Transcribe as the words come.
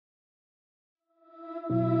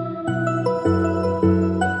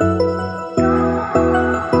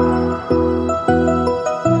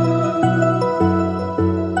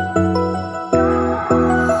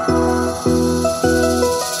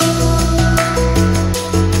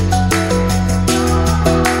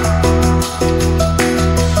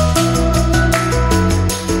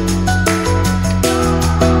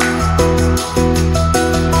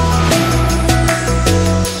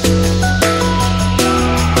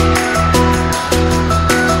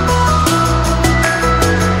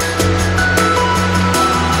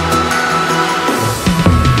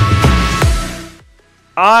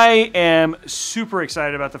I am super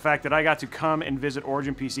excited about the fact that I got to come and visit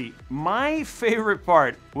Origin PC. My favorite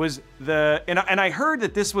part was and I heard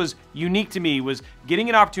that this was unique to me, was getting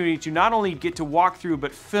an opportunity to not only get to walk through,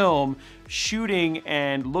 but film, shooting,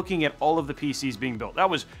 and looking at all of the PCs being built. That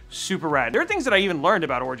was super rad. There are things that I even learned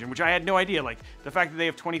about Origin, which I had no idea, like the fact that they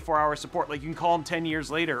have 24-hour support. Like you can call them 10 years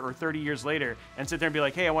later or 30 years later and sit there and be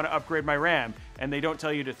like, hey, I want to upgrade my RAM. And they don't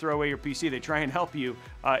tell you to throw away your PC. They try and help you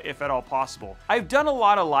if at all possible. I've done a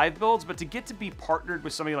lot of live builds, but to get to be partnered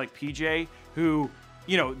with somebody like PJ, who,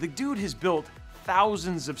 you know, the dude has built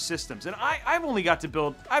thousands of systems. And I've only got to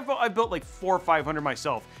build, I've built like 400 or 500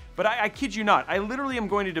 myself. But I kid you not, I literally am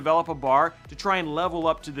going to develop a bar to try and level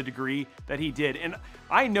up to the degree that he did. And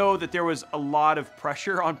I know that there was a lot of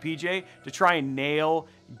pressure on PJ to try and nail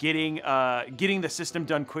getting the system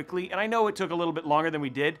done quickly. And I know it took a little bit longer than we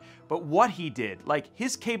did, but what he did, like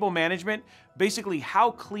his cable management, basically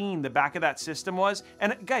how clean the back of that system was.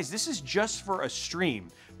 And guys, this is just for a stream,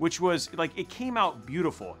 which was like, it came out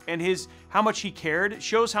beautiful. And how much he cared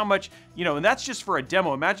shows how much, you know, and that's just for a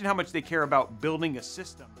demo. Imagine how much they care about building a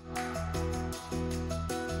system.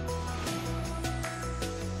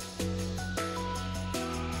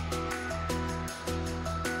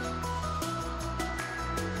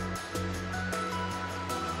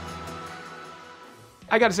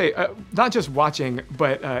 I gotta say, not just watching,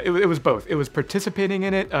 but it was both. It was participating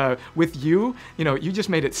in it with you. You know, you just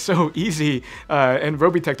made it so easy, and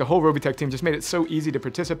Robeytech, the whole Robeytech team, just made it so easy to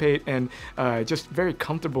participate and just very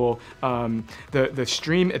comfortable. The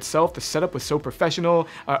stream itself, the setup was so professional.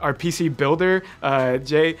 Our PC builder,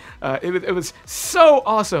 Jay, it was so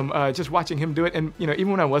awesome just watching him do it. And you know,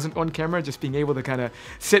 even when I wasn't on camera, just being able to kind of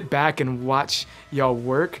sit back and watch y'all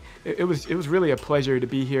work, it was really a pleasure to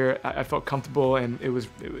be here. I felt comfortable, and it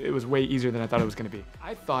was way easier than I thought it was going to be.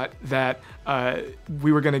 I thought that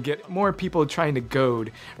we were going to get more people trying to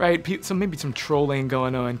goad, right? So maybe some trolling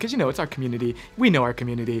going on, because you know, it's our community. We know our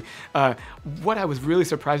community. What I was really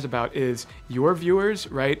surprised about is your viewers,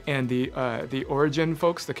 right? And the Origin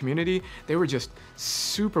folks, the community, they were just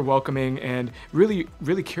super welcoming and really,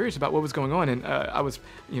 really curious about what was going on. And I was,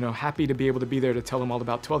 you know, happy to be able to be there to tell them all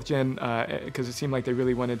about 12th Gen, because it seemed like they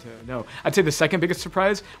really wanted to know. I'd say the second biggest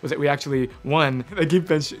surprise was that we actually won the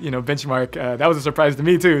Geekbench, you know, benchmark. That was a surprise to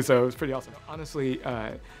me too, so it was pretty awesome. Honestly,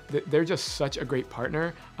 they're just such a great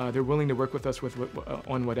partner. They're willing to work with us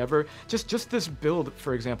on whatever. Just this build,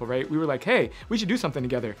 for example, right? We were like, hey, we should do something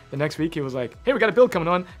together. The next week, he was like, hey, we got a build coming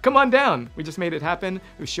on. Come on down. We just made it happen.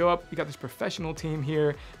 We show up. We got this professional team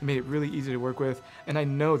here. It made it really easy to work with. And I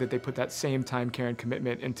know that they put that same time, care, and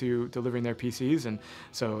commitment into delivering their PCs. And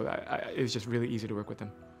so it was just really easy to work with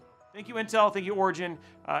them. Thank you, Intel. Thank you, Origin.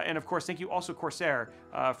 And of course, thank you also, Corsair,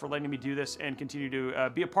 for letting me do this and continue to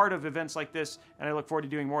be a part of events like this. And I look forward to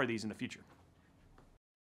doing more of these in the future.